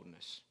with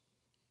boldness.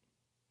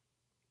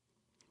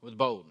 With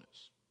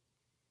boldness.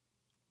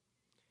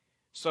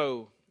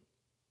 So,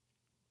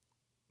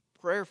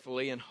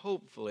 prayerfully and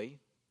hopefully,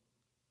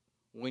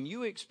 when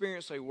you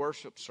experience a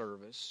worship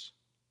service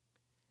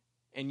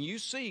and you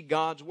see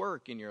God's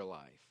work in your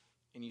life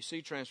and you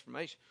see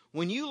transformation,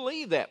 when you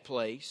leave that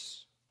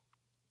place,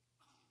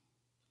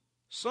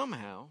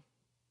 somehow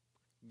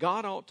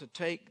God ought to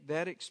take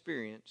that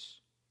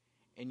experience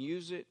and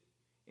use it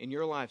in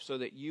your life so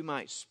that you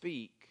might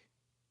speak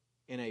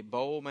in a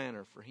bold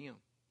manner for Him.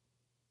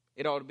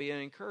 It ought to be an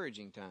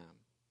encouraging time,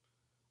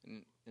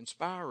 an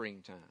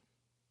inspiring time,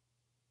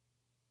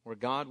 where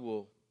God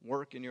will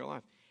work in your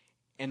life.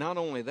 And not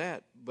only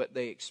that, but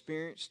they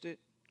experienced it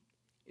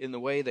in the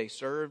way they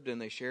served and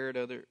they shared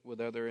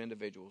with other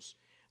individuals.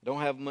 I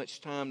don't have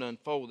much time to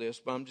unfold this,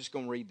 but I'm just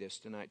going to read this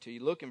tonight to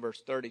you. Look in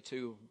verse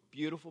 32, a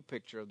beautiful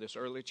picture of this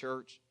early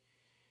church.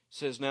 It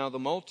says, "Now the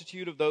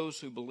multitude of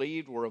those who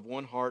believed were of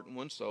one heart and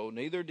one soul.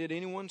 Neither did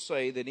anyone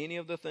say that any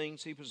of the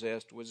things he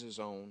possessed was his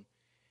own,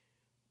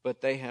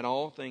 but they had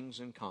all things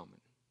in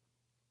common."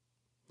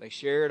 They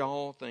shared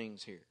all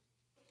things here.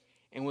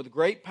 "And with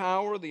great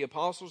power the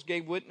apostles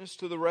gave witness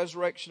to the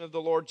resurrection of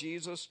the Lord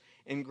Jesus,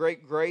 and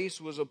great grace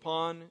was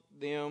upon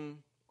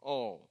them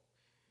all.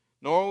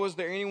 Nor was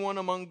there anyone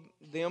among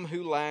them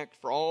who lacked,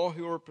 for all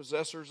who were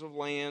possessors of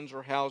lands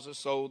or houses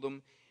sold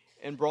them,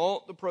 and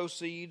brought the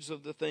proceeds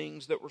of the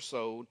things that were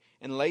sold,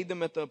 and laid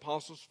them at the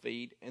apostles'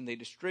 feet, and they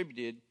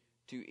distributed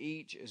to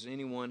each as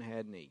anyone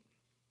had need."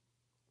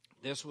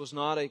 This was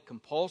not a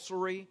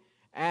compulsory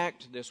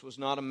act. This was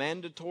not a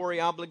mandatory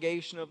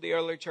obligation of the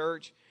early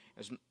church.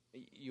 As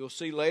you'll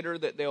see later,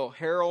 that they'll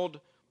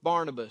herald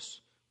Barnabas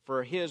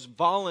for his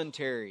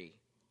voluntary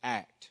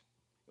act.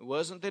 It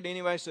wasn't that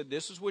anybody said,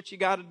 this is what you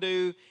got to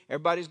do.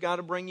 Everybody's got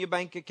to bring your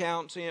bank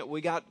accounts in.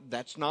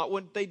 That's not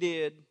what they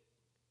did.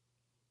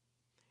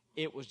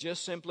 It was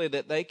just simply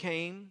that they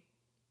came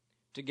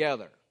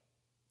together.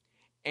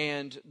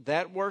 And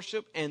that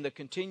worship and the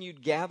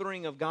continued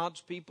gathering of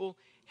God's people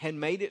had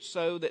made it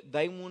so that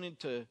they wanted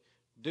to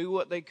do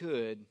what they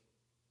could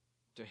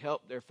to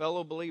help their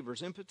fellow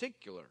believers in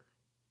particular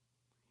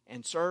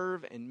and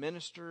serve and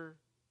minister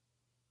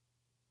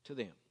to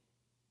them.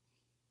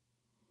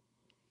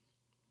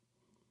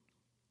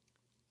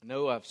 I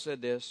know I've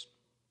said this,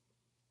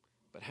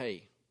 but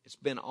hey, it's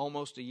been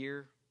almost a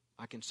year.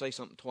 I can say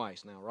something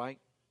twice now, right?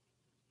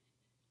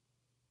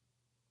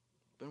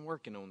 Been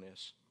working on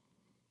this.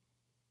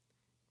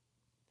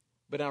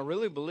 But I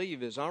really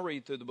believe as I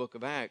read through the book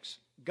of Acts,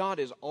 God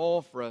is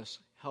all for us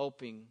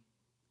helping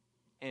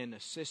and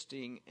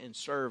assisting and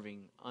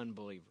serving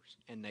unbelievers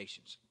and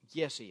nations.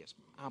 Yes, He is.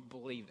 I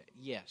believe that.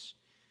 Yes.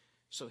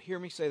 So hear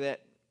me say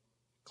that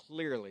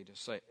clearly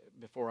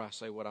before I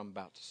say what I'm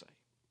about to say.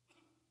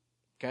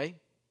 Okay?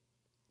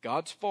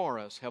 God's for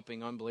us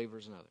helping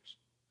unbelievers and others.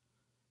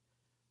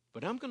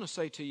 But I'm going to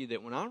say to you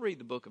that when I read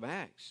the book of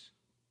Acts,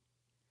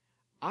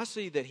 I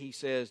see that He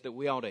says that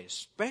we ought to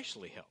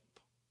especially help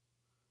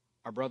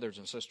our brothers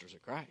and sisters in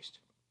Christ.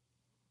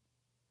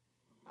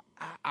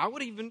 I'd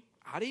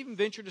even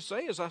venture to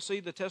say, as I see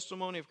the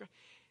testimony of Christ,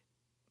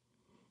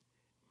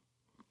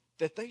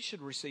 that they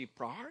should receive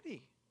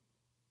priority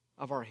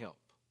of our help.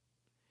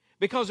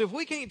 Because if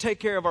we can't take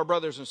care of our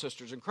brothers and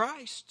sisters in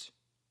Christ,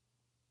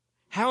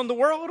 how in the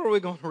world are we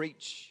going to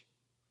reach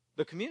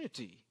the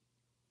community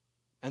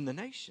and the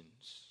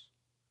nations?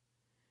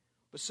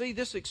 But see,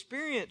 this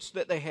experience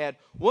that they had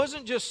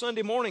wasn't just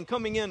Sunday morning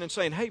coming in and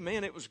saying, hey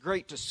man, it was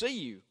great to see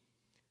you.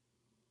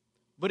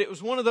 But it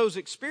was one of those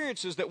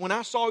experiences that when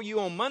I saw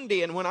you on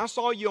Monday and when I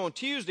saw you on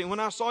Tuesday and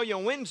when I saw you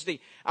on Wednesday,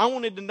 I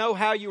wanted to know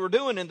how you were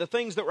doing and the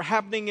things that were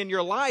happening in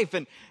your life.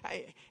 And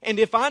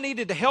if I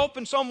needed to help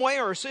in some way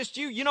or assist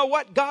you, you know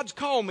what? God's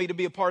called me to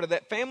be a part of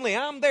that family.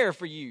 I'm there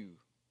for you.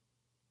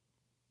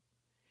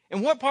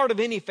 And what part of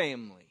any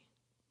family?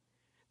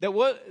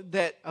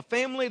 That a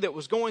family that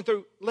was going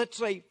through, let's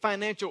say,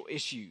 financial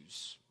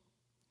issues.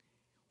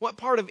 What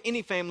part of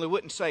any family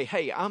wouldn't say,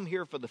 hey, I'm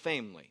here for the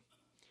family?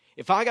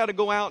 If I got to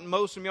go out and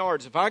mow some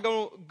yards, if I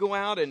go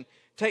out and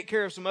take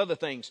care of some other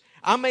things,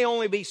 I may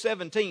only be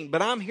 17,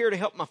 but I'm here to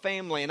help my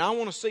family and I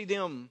want to see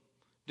them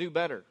do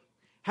better.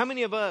 How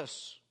many of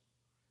us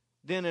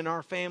then in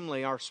our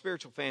family, our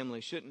spiritual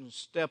family, shouldn't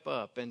step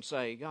up and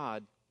say,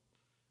 God,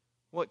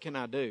 what can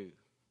I do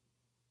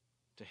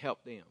to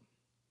help them?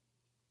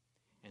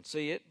 And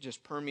see, it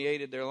just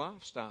permeated their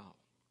lifestyle.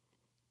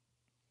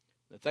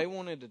 That they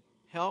wanted to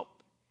help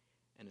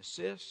and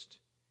assist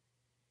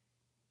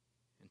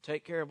and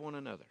take care of one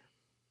another.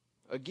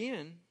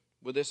 Again,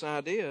 with this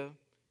idea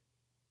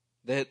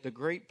that the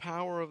great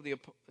power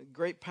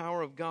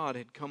of God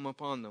had come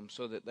upon them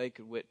so that they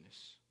could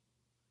witness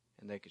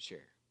and they could share.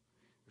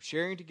 They were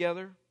sharing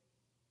together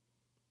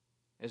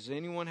as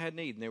anyone had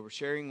need, and they were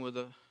sharing with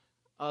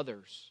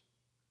others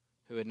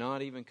who had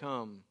not even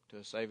come to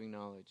a saving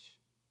knowledge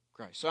of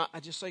Christ. So I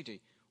just say to you,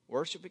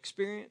 worship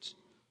experience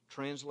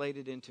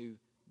translated into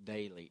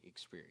daily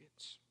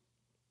experience.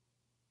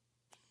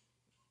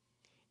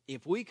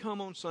 If we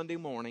come on Sunday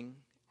morning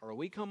or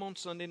we come on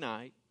Sunday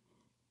night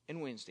and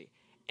Wednesday,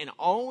 and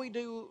all we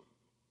do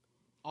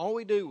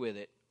with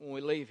it when we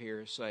leave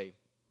here is say,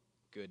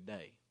 good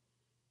day,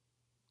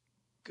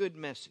 good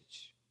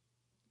message,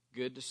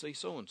 good to see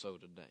so-and-so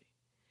today.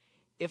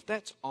 If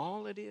that's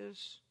all it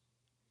is,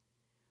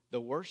 the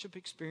worship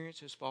experience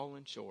has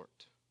fallen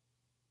short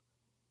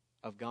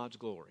of God's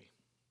glory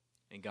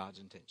and God's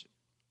intention.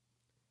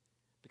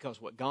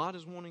 Because what God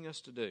is wanting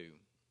us to do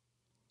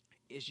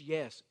is,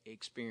 yes,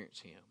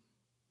 experience Him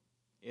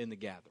in the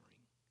gathering,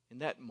 in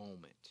that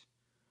moment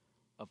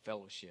of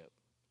fellowship,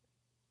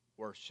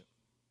 worship.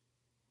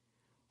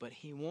 But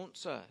He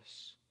wants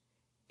us,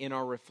 in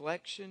our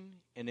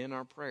reflection and in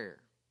our prayer,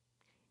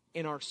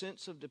 in our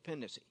sense of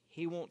dependency,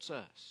 He wants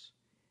us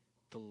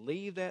to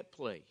leave that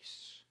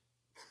place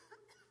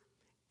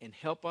and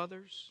help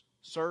others,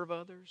 serve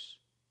others,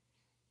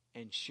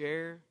 and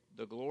share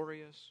the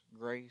glorious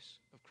grace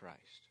of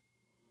Christ.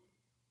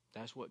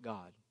 That's what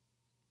God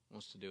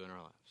wants to do in our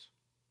lives.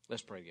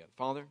 Let's pray together.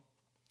 Father,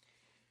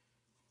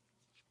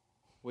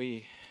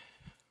 we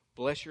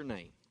bless your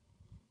name.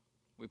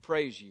 We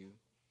praise you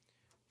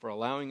for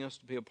allowing us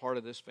to be a part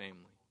of this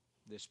family,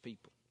 this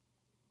people.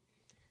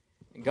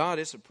 And God,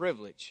 it's a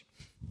privilege.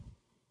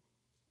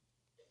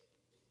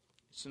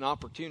 It's an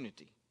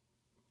opportunity.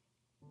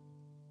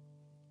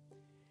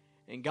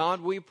 And God,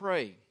 we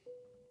pray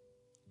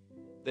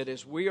that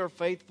as we are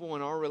faithful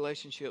in our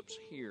relationships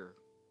here,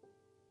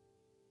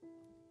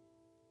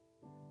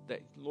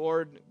 that,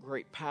 Lord,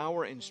 great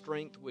power and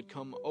strength would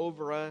come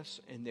over us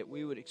and that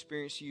we would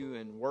experience you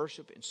in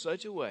worship in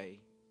such a way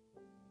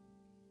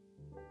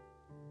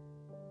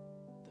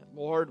that,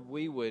 Lord,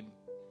 we would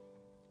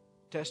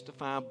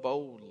testify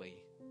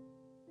boldly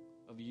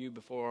of you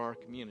before our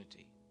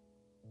community,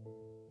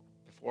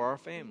 before our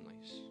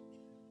families,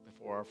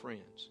 before our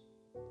friends.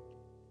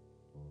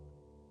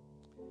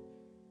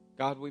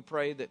 God, we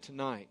pray that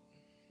tonight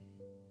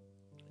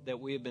that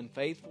we have been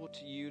faithful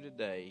to you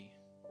today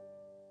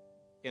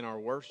in our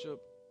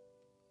worship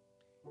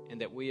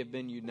and that we have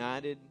been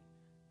united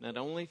not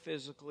only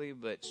physically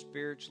but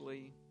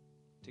spiritually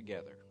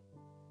together.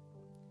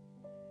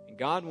 And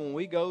God, when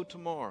we go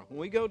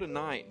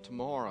tonight and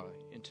tomorrow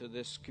into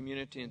this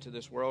community, into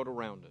this world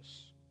around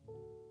us,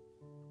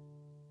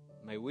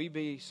 may we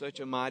be such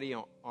a mighty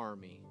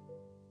army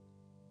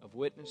of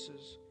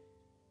witnesses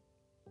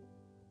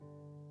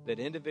that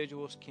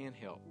individuals can't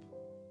help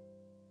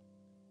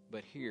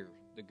but hear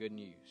the good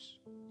news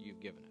you've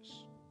given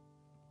us.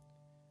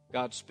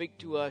 God, speak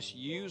to us,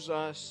 use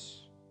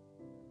us,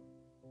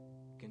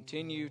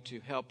 continue to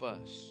help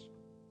us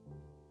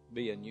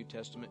be a New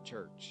Testament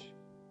church.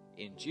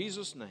 In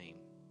Jesus' name,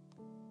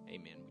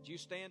 amen. Would you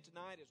stand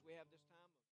tonight as we have this?